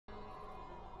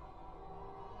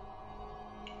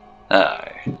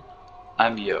Hi,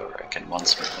 I'm Yorick, and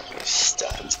once more we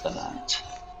step into the night.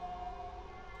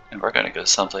 And we're gonna go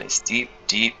someplace deep,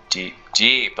 deep, deep,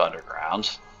 deep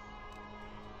underground.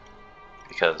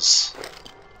 Because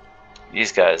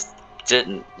these guys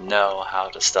didn't know how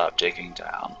to stop digging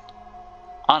down.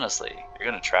 Honestly,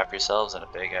 you're gonna trap yourselves in a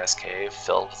big ass cave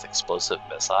filled with explosive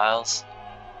missiles,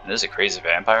 and there's a crazy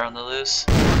vampire on the loose?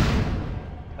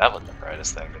 That wasn't the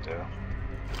brightest thing to do.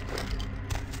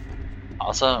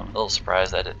 Also, I'm a little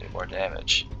surprised I didn't do more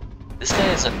damage. This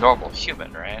guy is a normal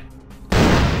human, right?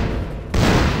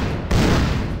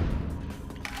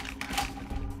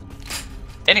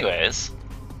 Anyways.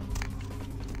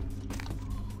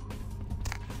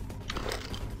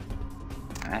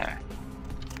 There.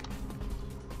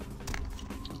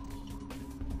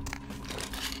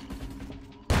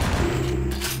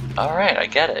 Alright, I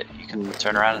get it. You can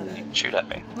turn around and you can shoot at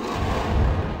me.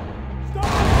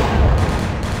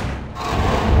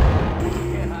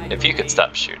 If you could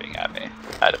stop shooting at me,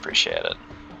 I'd appreciate it.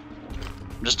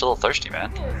 I'm just a little thirsty, man.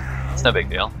 It's no big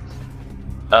deal.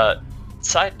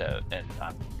 Side note, and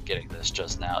I'm getting this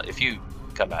just now, if you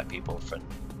come at people from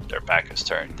their back is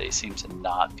turned, they seem to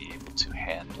not be able to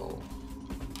handle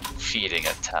feeding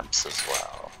attempts as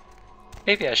well.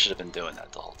 Maybe I should have been doing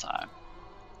that the whole time.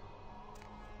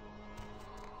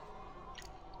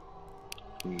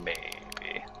 Maybe.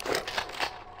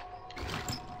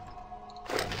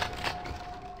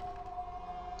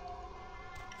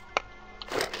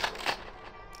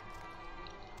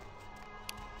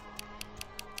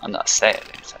 I'm not saying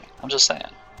anything, I'm just saying.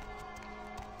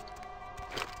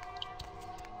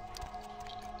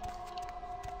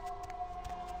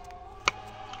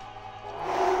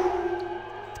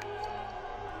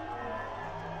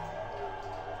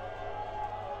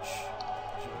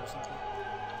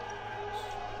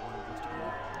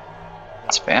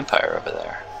 It's a vampire over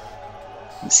there.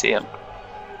 You can see him.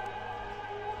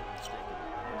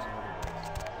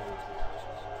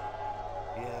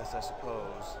 Yes, I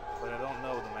suppose, but I don't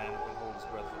know the man who can hold his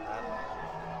breath for that long.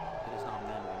 It is not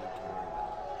men we need to worry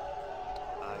about.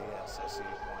 Ah, yes, I see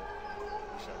your point.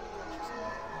 We shall be cautious.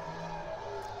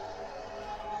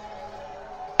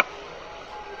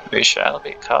 We shall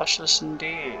be cautious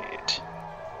indeed.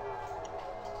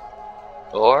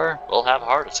 Or we'll have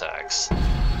heart attacks.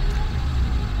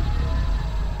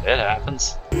 It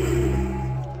happens.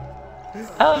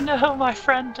 Oh no, my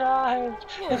friend died,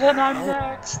 and then I'm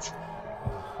next.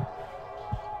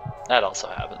 That also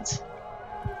happens.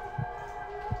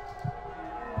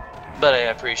 But I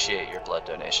appreciate your blood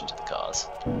donation to the cause.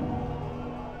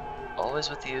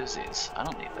 Always with the Uzis. I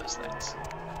don't need those things.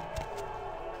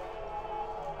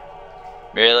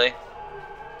 Really?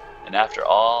 And after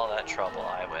all that trouble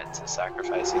I went to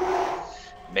sacrificing,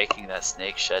 making that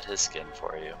snake shed his skin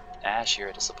for you, Ash, you're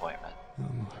a disappointment.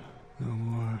 No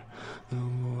more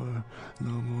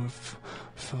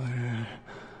fire.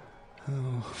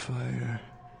 Oh, fire.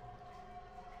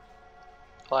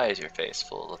 Why is your face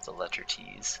full of the letter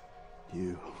T's?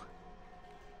 It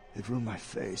ruined my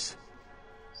face.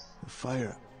 The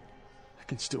fire, I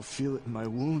can still feel it in my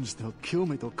wounds. They'll kill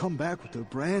me, they'll come back with their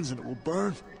brands and it will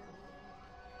burn.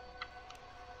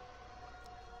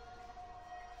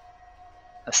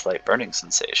 A slight burning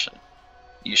sensation.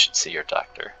 You should see your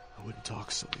doctor. I wouldn't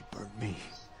talk so they burned me.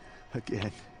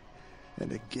 Again,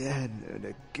 and again, and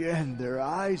again. Their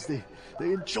eyes, they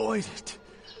enjoyed it.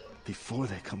 Before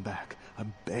they come back,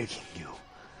 I'm begging you,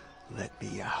 let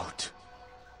me out.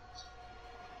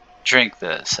 Drink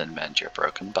this and mend your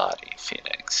broken body,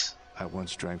 Phoenix. I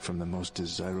once drank from the most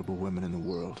desirable women in the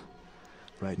world.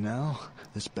 Right now,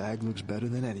 this bag looks better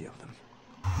than any of them.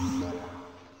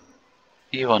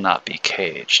 You will not be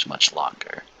caged much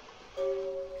longer.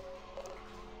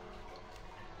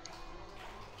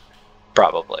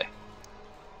 Probably.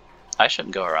 I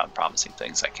shouldn't go around promising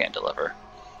things I can't deliver.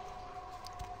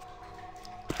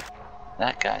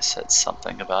 That guy said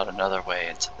something about another way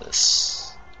into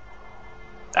this.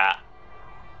 Ah.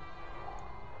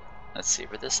 Let's see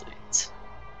where this leads.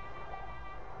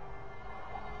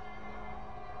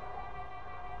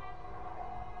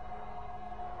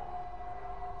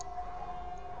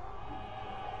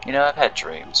 You know, I've had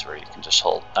dreams where I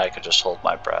could just hold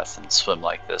my breath and swim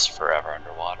like this forever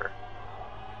underwater.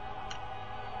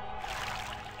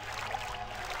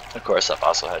 Of course, I've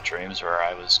also had dreams where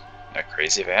I was a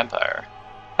crazy vampire.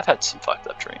 I've had some fucked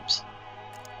up dreams.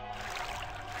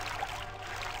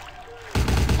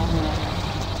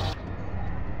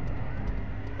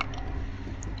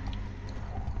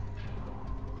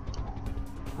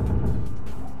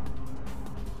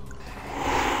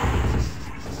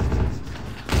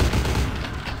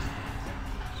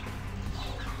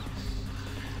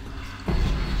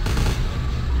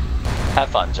 Have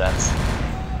fun, gents.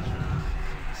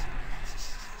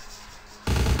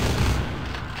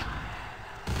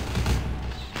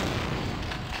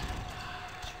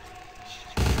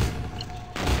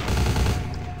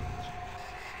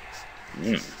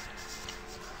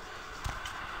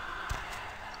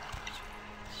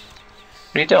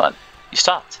 What are you doing? You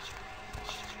stopped.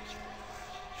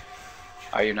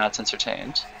 Are you not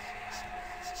entertained?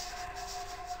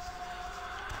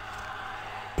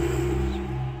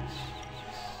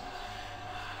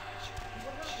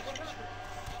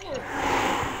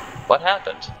 What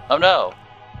happened? Oh no!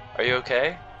 Are you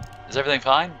okay? Is everything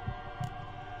fine?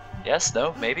 Yes?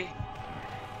 No? Maybe?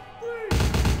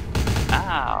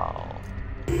 Ow.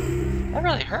 That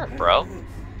really hurt, bro.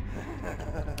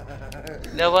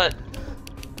 You know what?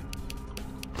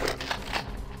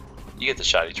 You get the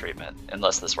shoddy treatment,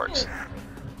 unless this works.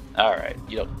 Alright,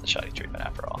 you don't get the shoddy treatment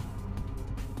after all.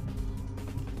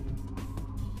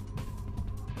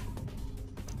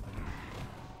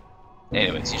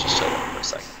 Anyways, you just chill there for a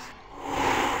second.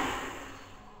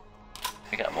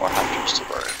 We got more hunters to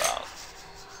worry about.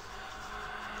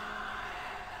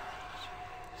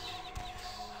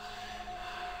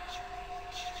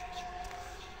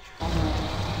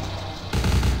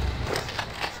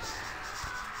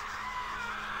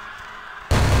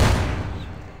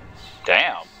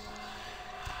 Damn.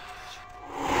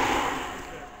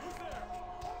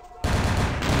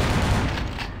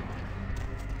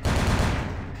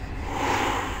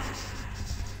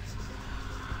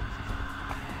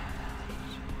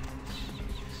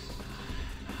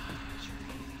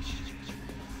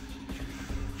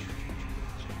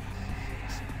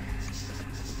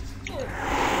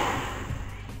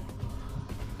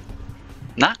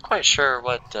 Not quite sure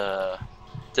what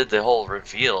did the whole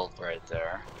reveal right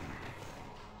there.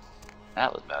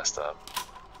 That was messed up.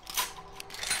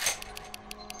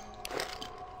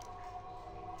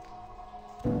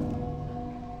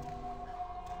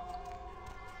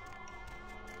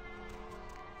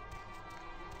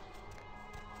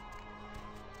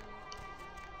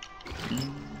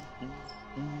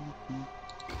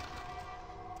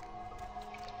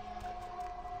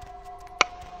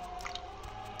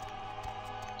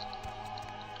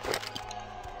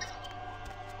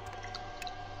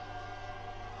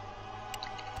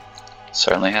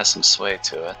 Certainly has some sway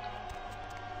to it.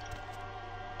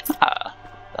 Ah,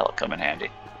 that'll come in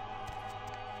handy.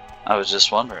 I was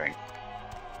just wondering.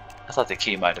 I thought the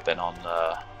key might have been on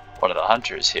one of the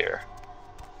hunters here,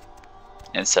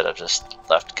 instead of just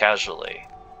left casually,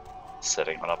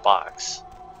 sitting on a box.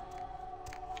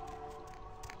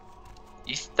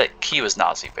 That key was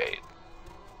Nazi bait.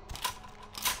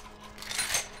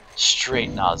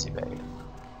 Straight Nazi bait.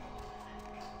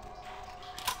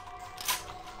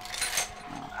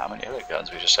 How many other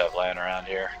guns we just have lying around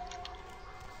here?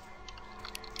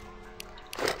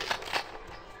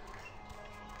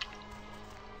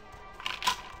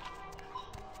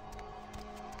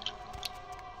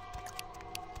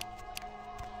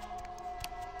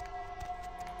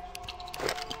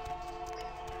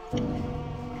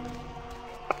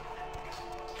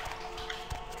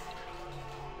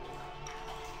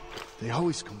 They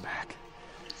always come back,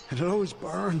 and it always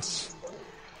burns.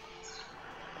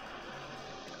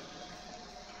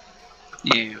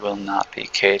 You will not be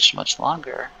caged much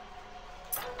longer.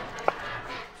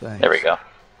 Thanks. There we go.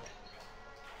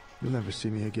 You'll never see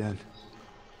me again.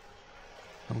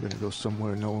 I'm gonna go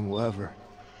somewhere no one will ever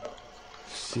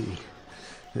see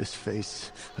this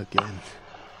face again.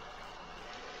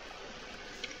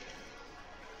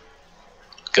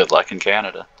 Good luck in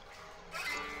Canada.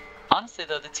 Honestly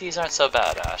though, the teas aren't so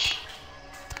bad, Ash.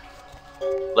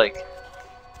 Like,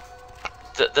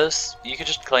 those, you could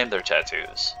just claim they're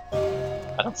tattoos.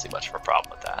 I don't see much of a problem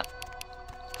with that.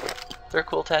 They're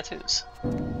cool tattoos.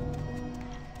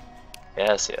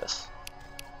 Yes, yes.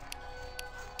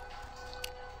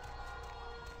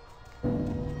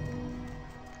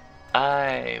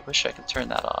 I wish I could turn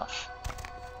that off.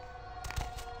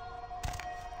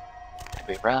 And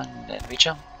we run, and we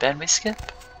jump, and we skip.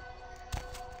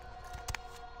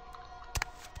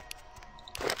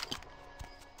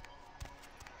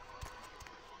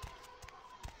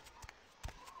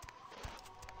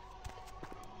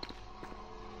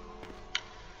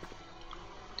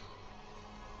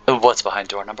 What's behind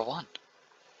door number 1?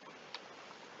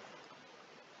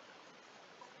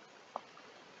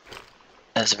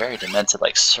 It's very demented,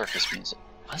 like circus music.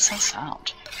 What does that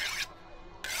sound?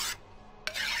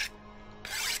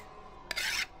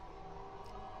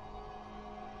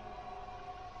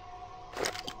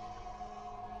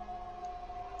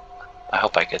 I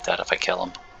hope I get that if I kill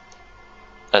him.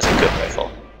 That's a good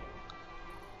rifle.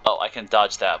 Oh, I can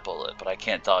dodge that bullet, but I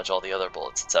can't dodge all the other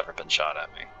bullets that's ever been shot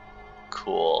at me.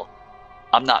 Cool.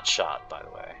 I'm not shot, by the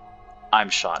way. I'm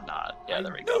shot not. Yeah,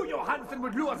 there we go. I knew Johansen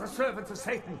would lure the servant to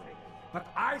Satan, but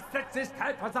I set this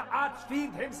type for the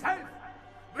archfiend himself.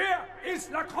 Where is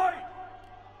Lacroix?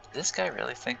 Did this guy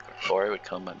really think Lacroix would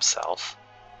come himself?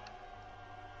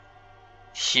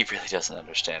 He really doesn't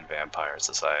understand vampire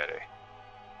society.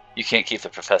 You can't keep the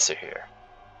professor here.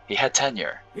 He had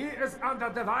tenure. He is under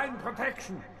divine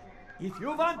protection. If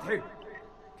you want him,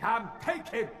 come take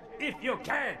him if you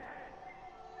can.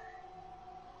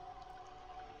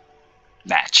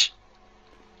 Match.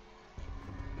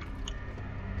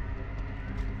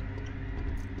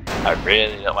 I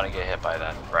really don't want to get hit by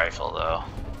that rifle, though.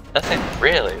 That thing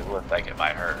really looked like it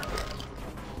might hurt.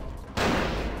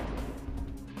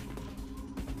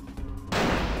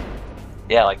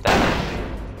 Yeah, like that.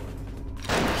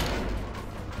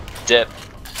 Dip.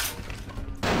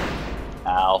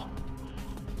 Ow.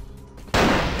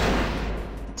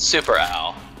 Super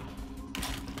ow.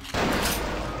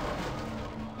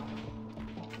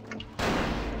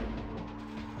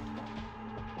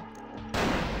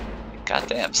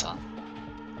 Goddamn, son.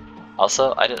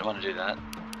 Also, I didn't want to do that.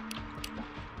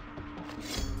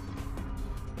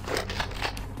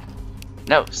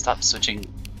 No, stop switching.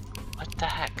 What the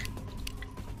heck?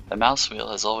 The mouse wheel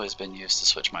has always been used to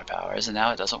switch my powers, and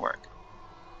now it doesn't work.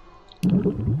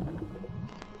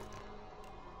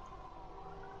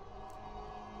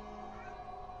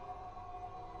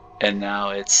 And now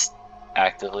it's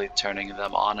actively turning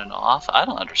them on and off. I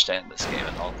don't understand this game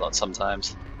at all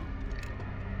sometimes.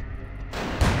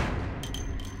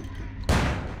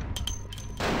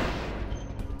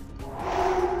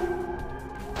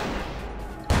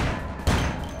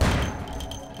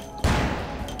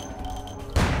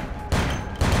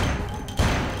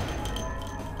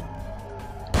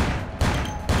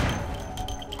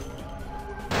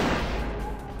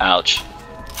 Ouch.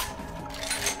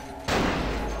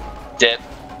 Dip.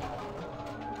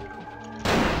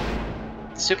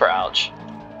 Super ouch.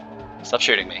 Stop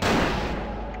shooting me.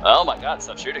 Oh my god,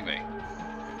 stop shooting me.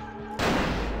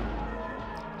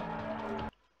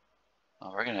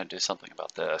 Well, we're gonna do something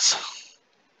about this.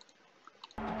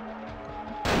 And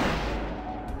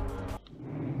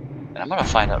I'm gonna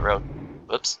find out real...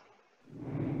 Whoops.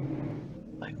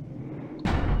 Like...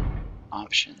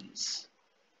 Options.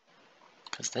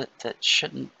 Because that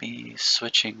shouldn't be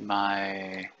switching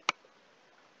my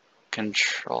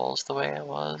controls the way it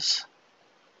was.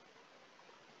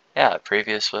 Yeah,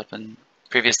 previous weapon,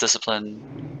 previous discipline,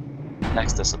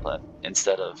 next discipline,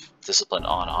 instead of discipline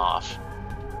on off.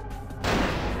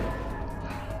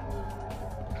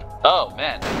 Oh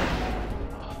man,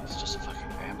 oh, it's just a fucking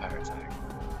vampire attack.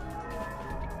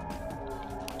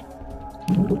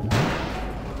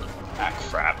 Ah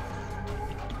crap.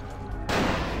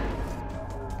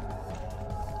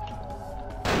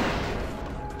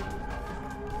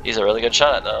 He's a really good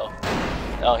shot, though.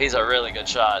 Oh, he's a really good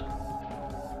shot.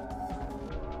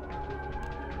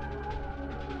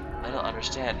 I don't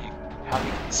understand how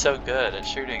he can be so good at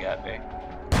shooting at me.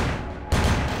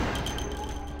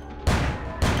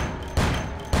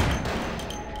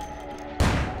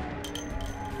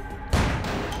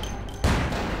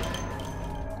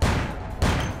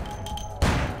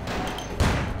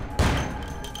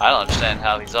 I don't understand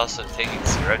how he's also taking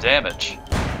 0 damage.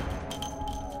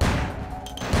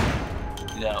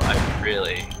 You know, I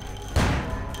really,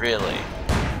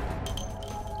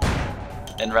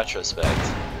 in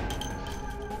retrospect,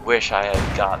 wish I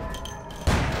had gotten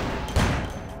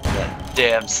that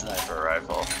damn sniper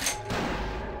rifle.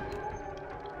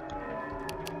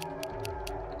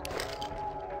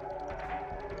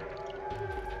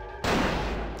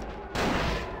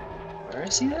 Where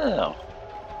is he now?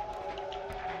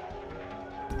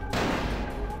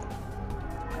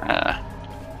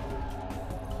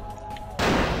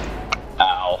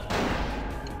 Ow.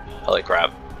 Holy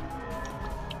crap.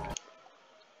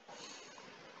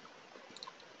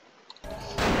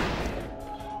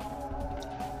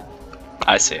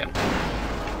 I see him.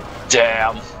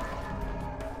 Damn.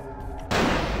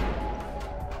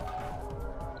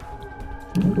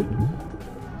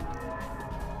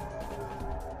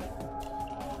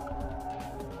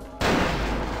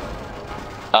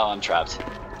 Oh, I'm trapped.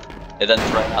 And then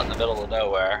thrown out in the middle of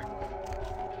nowhere.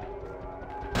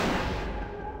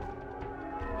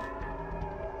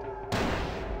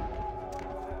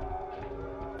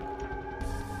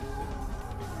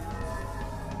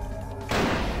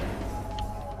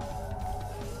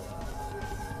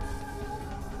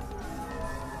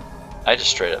 I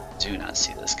just straight up do not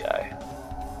see this guy.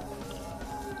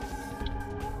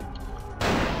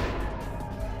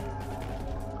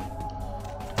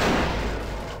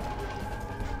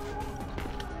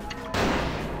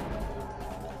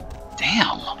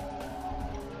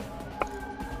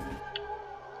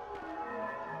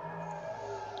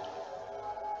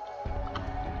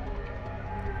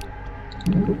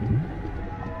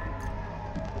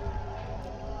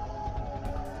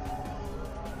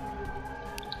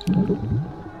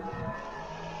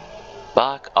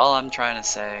 Bach, all I'm trying to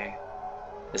say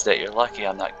is that you're lucky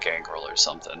I'm not gangrel or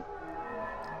something.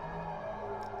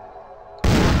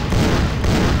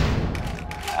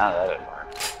 Ah, that didn't work.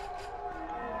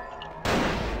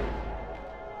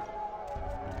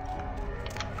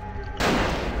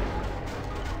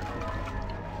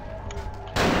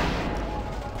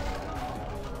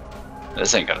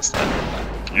 This ain't gonna stop.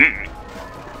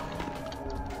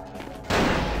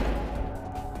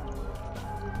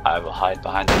 I will hide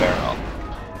behind the barrel.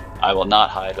 I will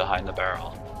not hide behind the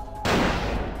barrel.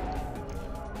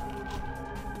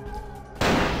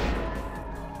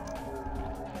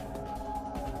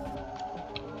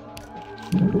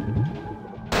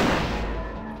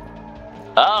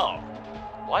 Oh!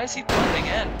 Why is he blending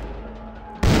in?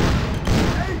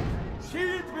 Hey,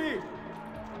 shield me!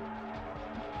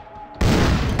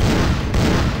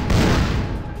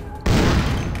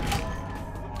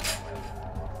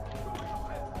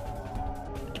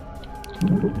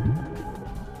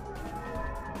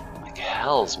 Like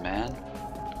hells, man.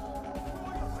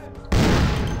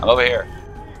 I'm over here.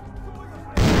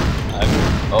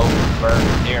 I'm over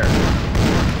here.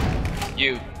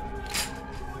 You.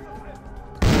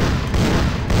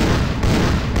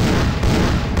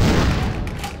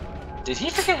 Did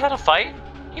he forget how to fight?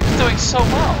 He was doing so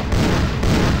well.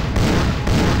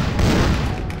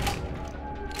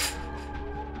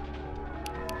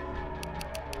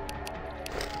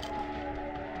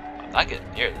 I'm not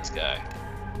getting near this guy.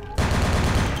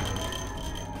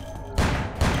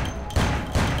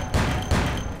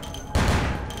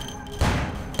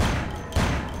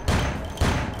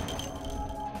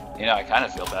 You know, I kind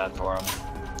of feel bad for him.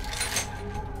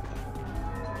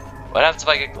 What happens if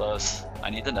I get close? I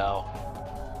need to know.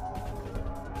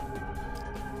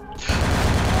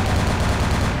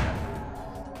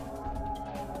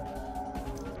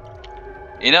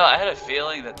 You know, I had a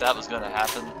feeling that that was going to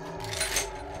happen.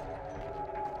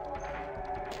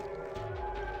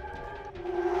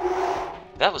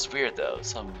 That was weird though.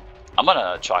 I'm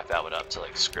gonna chalk that one up to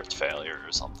like script failure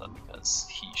or something because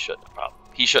he shouldn't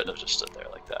have just stood there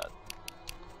like that.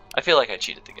 I feel like I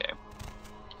cheated the game.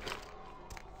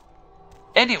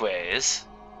 Anyways,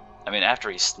 I mean,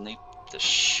 after he sneaked the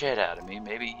shit out of me,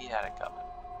 maybe he had it coming.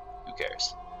 Who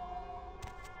cares?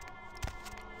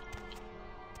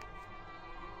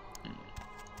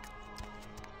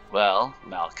 Well,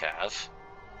 Malcav.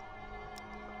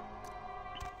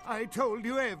 I told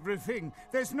you everything.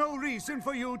 There's no reason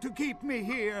for you to keep me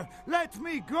here. Let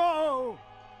me go!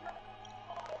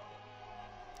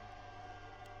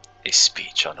 A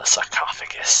speech on the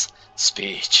sarcophagus.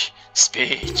 Speech.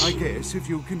 Speech. I guess if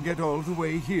you can get all the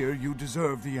way here, you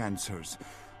deserve the answers.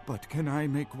 But can I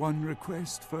make one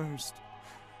request first?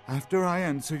 After I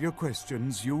answer your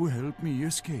questions, you help me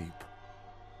escape.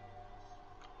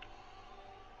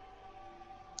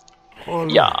 All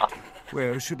right. Yeah.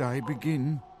 Where should I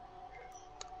begin?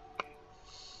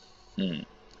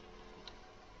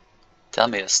 Tell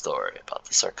me a story about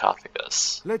the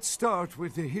sarcophagus. Let's start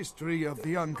with the history of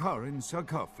the Ankaran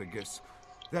sarcophagus.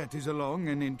 That is a long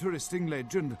and interesting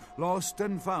legend, lost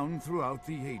and found throughout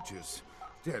the ages.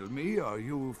 Tell me, are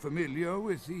you familiar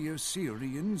with the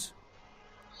Assyrians?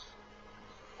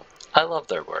 I love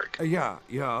their work. Yeah,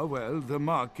 well, the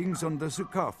markings on the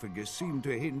sarcophagus seem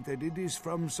to hint that it is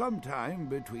from sometime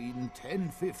between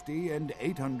 1050 and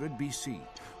 800 BC,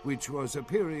 which was a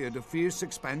period of fierce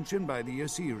expansion by the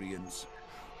Assyrians.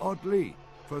 Oddly,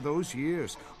 for those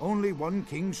years, only one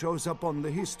king shows up on the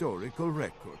historical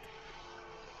record.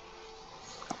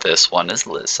 This one is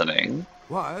listening.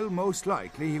 While most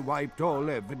likely he wiped all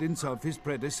evidence of his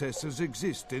predecessor's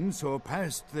existence or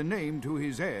passed the name to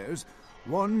his heirs,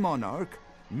 one monarch,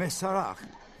 Mesarach,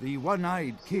 the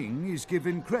one-eyed king, is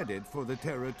given credit for the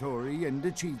territory and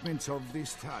achievements of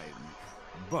this time.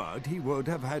 But he would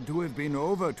have had to have been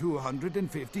over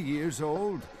 250 years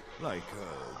old, like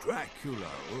Dracula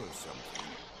or something.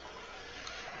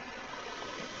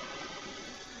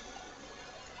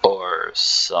 Or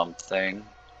something.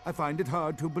 I find it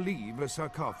hard to believe a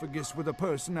sarcophagus with a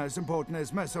person as important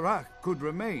as Mesarach could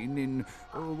remain in,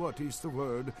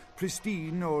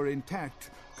 pristine or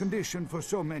intact condition for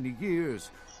so many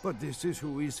years. But this is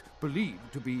who is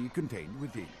believed to be contained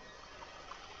within.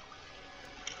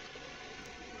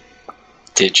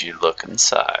 Did you look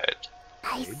inside?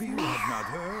 Maybe you have not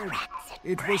heard.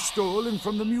 It was stolen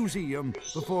from the museum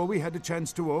before we had a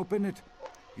chance to open it.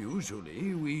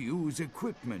 Usually, we use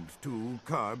equipment to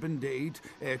carbon date,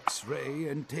 X-ray,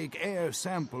 and take air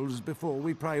samples before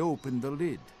we pry open the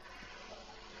lid.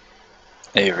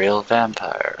 A real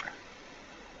vampire.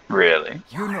 Really?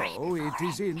 You know, it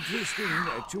is interesting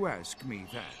that you ask me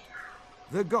that.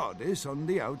 The goddess on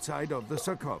the outside of the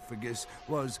sarcophagus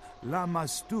was Llama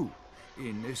Stew.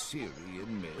 In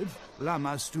Assyrian myth,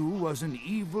 Llama Stew was an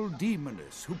evil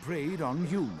demoness who preyed on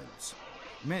humans.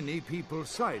 Many people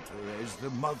cite her as the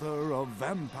mother of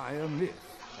vampire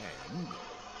myth, and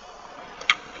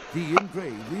the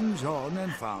engravings on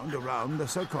and found around the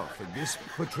sarcophagus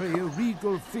portray a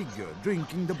regal figure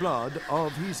drinking the blood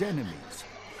of his enemies.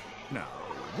 Now,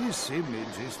 this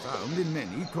image is found in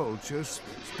many cultures,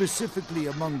 specifically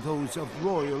among those of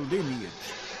royal lineage,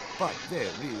 but there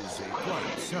is a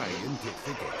quite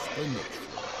scientific explanation.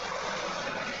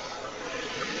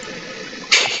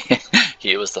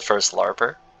 He was the first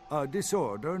LARPer? A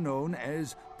disorder known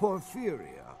as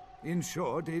porphyria. In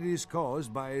short, it is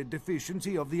caused by a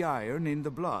deficiency of the iron in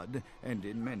the blood, and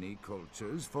in many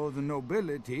cultures, for the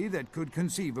nobility that could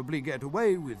conceivably get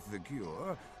away with the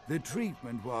cure, the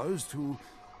treatment was to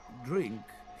drink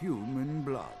human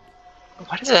blood.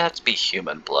 Why does it have to be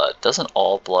human blood? Doesn't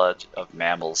all blood of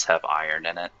mammals have iron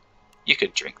in it? You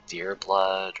could drink deer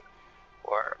blood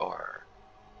or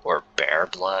bear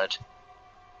blood.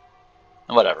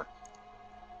 Whatever.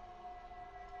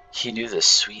 He knew the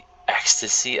sweet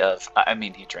ecstasy of... I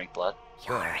mean, he drank blood.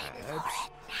 Perhaps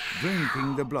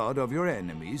drinking the blood of your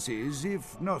enemies is,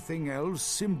 if nothing else,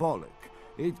 symbolic.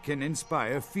 It can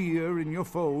inspire fear in your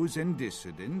foes and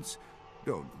dissidents.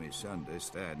 Don't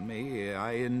misunderstand me.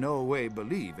 I in no way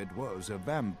believe it was a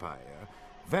vampire.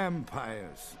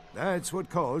 Vampires, that's what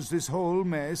caused this whole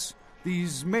mess.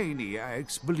 These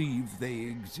maniacs believe they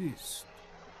exist.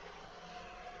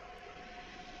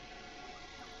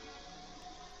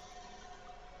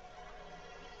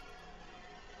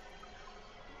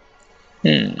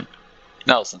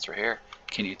 Now, since we're here,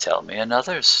 can you tell me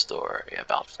another story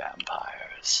about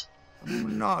vampires?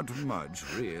 Not much,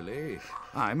 really.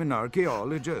 I'm an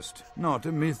archaeologist, not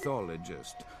a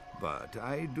mythologist. But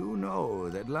I do know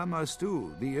that Llama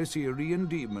Stew, the Assyrian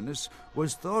demoness,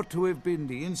 was thought to have been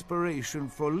the inspiration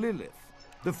for Lilith,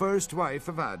 the first wife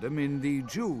of Adam in the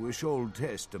Jewish Old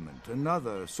Testament,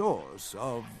 another source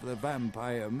of the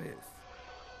vampire myth.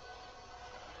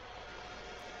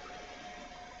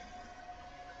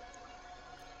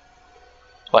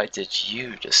 Why did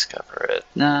you discover it?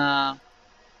 Nah.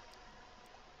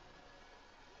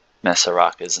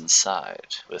 Messerach is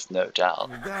inside, with no doubt.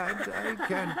 That I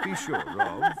can't be sure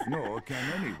of, nor can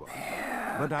anyone.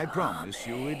 But I promise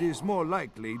you it is more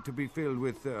likely to be filled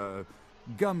with,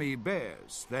 gummy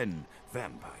bears than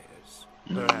vampires.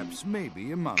 Perhaps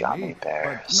maybe a mummy, Gummy but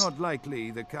bears. not likely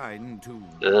the kind to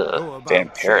Ugh, go about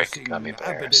vampiric chasing gummy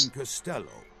Abbott bears. and Costello.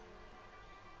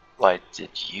 Why did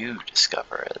you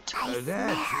discover it?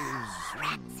 That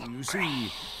is, you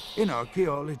see, in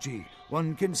archaeology,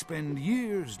 one can spend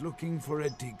years looking for a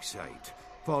dig site,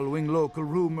 following local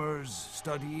rumors,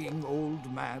 studying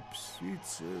old maps.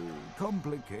 It's a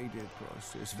complicated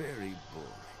process, very boring.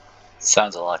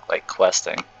 Sounds a lot like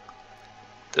questing.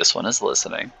 This one is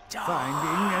listening.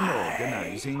 Finding and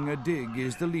organizing a dig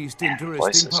is the least interesting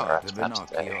voices are part of an up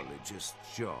today. archaeologist's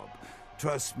job.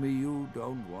 Trust me, you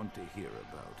don't want to hear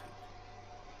about it.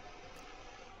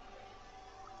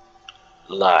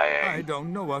 Lying. I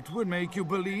don't know what would make you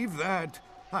believe that.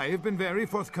 I have been very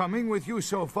forthcoming with you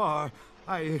so far.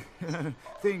 I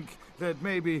think that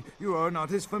maybe you are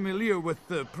not as familiar with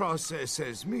the process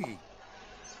as me.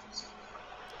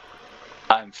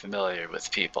 I'm familiar with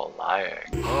people lying.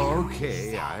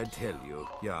 Okay, I tell you.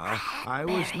 Yeah, I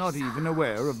was not even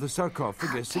aware of the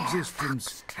sarcophagus'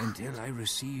 existence until I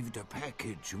received a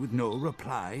package with no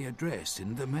reply address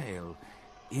in the mail.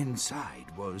 Inside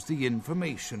was the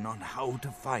information on how to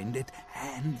find it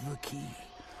and the key.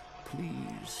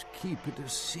 Please keep it a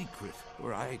secret,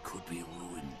 or I could be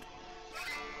ruined.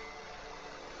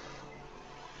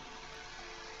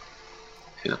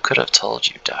 Who could have told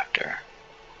you, Doctor?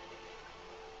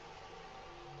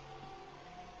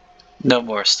 No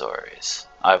more stories.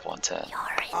 I've one in.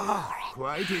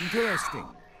 Quite interesting.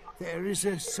 There is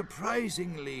a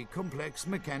surprisingly complex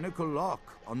mechanical lock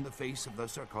on the face of the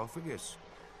sarcophagus.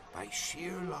 By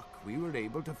sheer luck, we were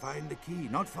able to find the key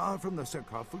not far from the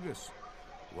sarcophagus.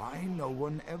 Why no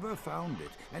one ever found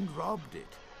it and robbed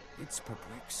it? It's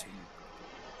perplexing.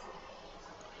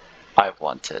 I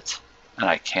want it, and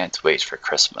I can't wait for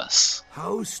Christmas.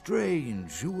 How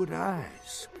strange, you would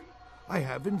ask. I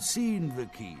haven't seen the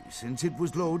key since it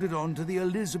was loaded onto the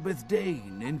Elizabeth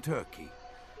Dane in Turkey.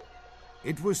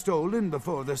 It was stolen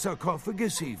before the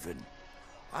sarcophagus even.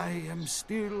 I am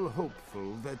still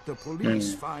hopeful that the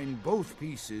police find both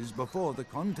pieces before the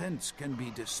contents can be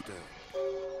disturbed.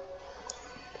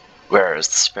 Where is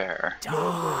the spare?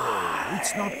 No,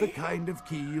 it's not the kind of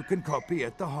key you can copy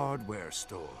at the hardware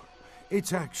store.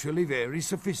 It's actually very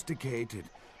sophisticated,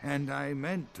 and I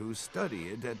meant to study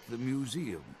it at the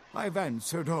museum. I've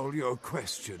answered all your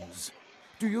questions.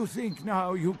 Do you think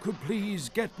now you could please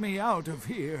get me out of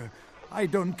here? I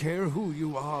don't care who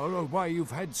you are or why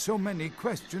you've had so many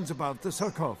questions about the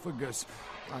sarcophagus.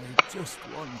 I just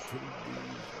want to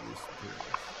leave this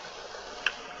place.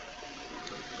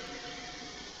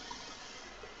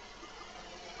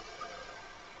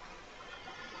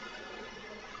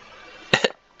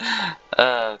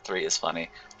 3 is funny.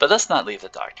 But let's not leave the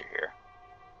doctor here.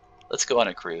 Let's go on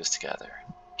a cruise together.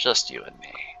 Just you and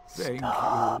me. Thank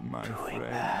you, my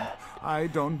friend. I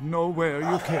don't know where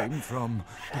you came from,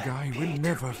 but I will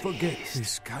never forget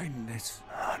this kindness.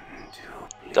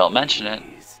 Don't mention it.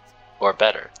 Or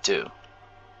better, do.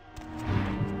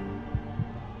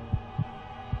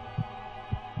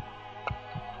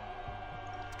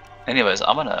 Anyways,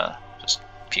 I'm gonna just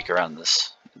peek around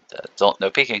this. No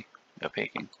peeking. No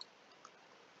peeking.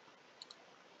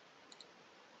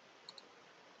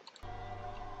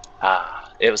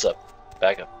 Ah, it was a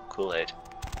bag of Kool-Aid.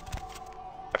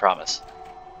 I promise.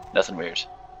 Nothing weird.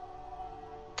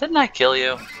 Didn't I kill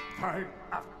you? Time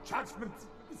of judgment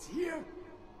is here.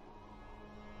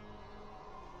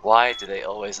 Why do they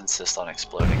always insist on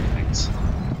exploding things?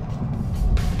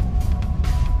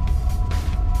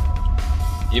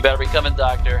 You better be coming,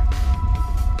 Doctor.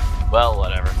 Well,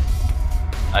 whatever.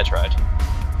 I tried.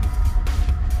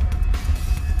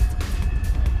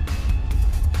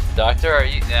 Doctor, are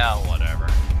you... now, whatever.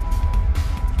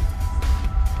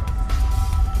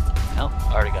 Nope,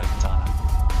 already got a katana.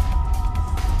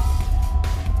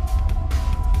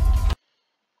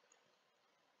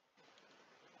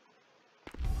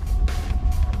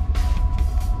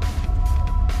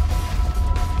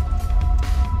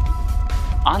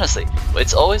 Honestly,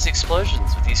 it's always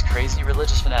explosions with these crazy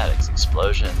religious fanatics.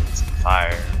 Explosions,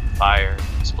 fire, fire,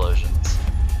 explosions.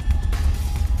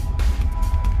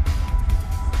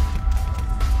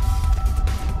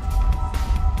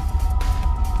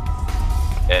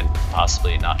 And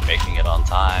possibly not making it on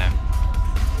time.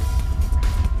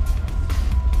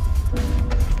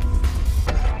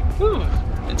 Ooh,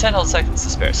 and 10 whole seconds to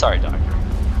spare. Sorry, Doctor.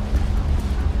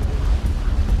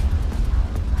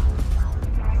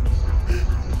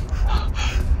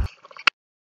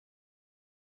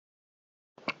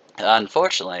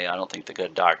 Unfortunately, I don't think the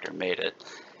good doctor made it.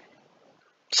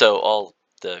 So all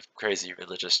the crazy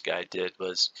religious guy did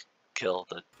was kill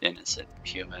the innocent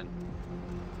human.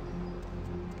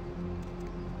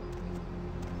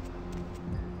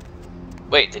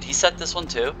 Wait, did he set this one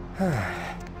too?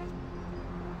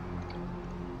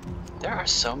 There are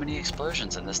so many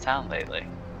explosions in this town lately.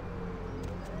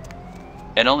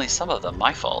 And only some of them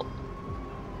my fault.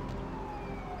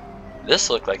 This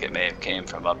looked like it may have came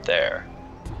from up there.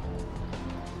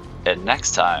 And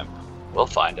next time, we'll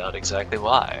find out exactly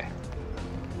why.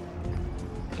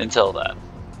 Until then,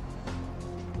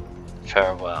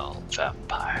 farewell,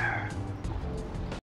 vampire.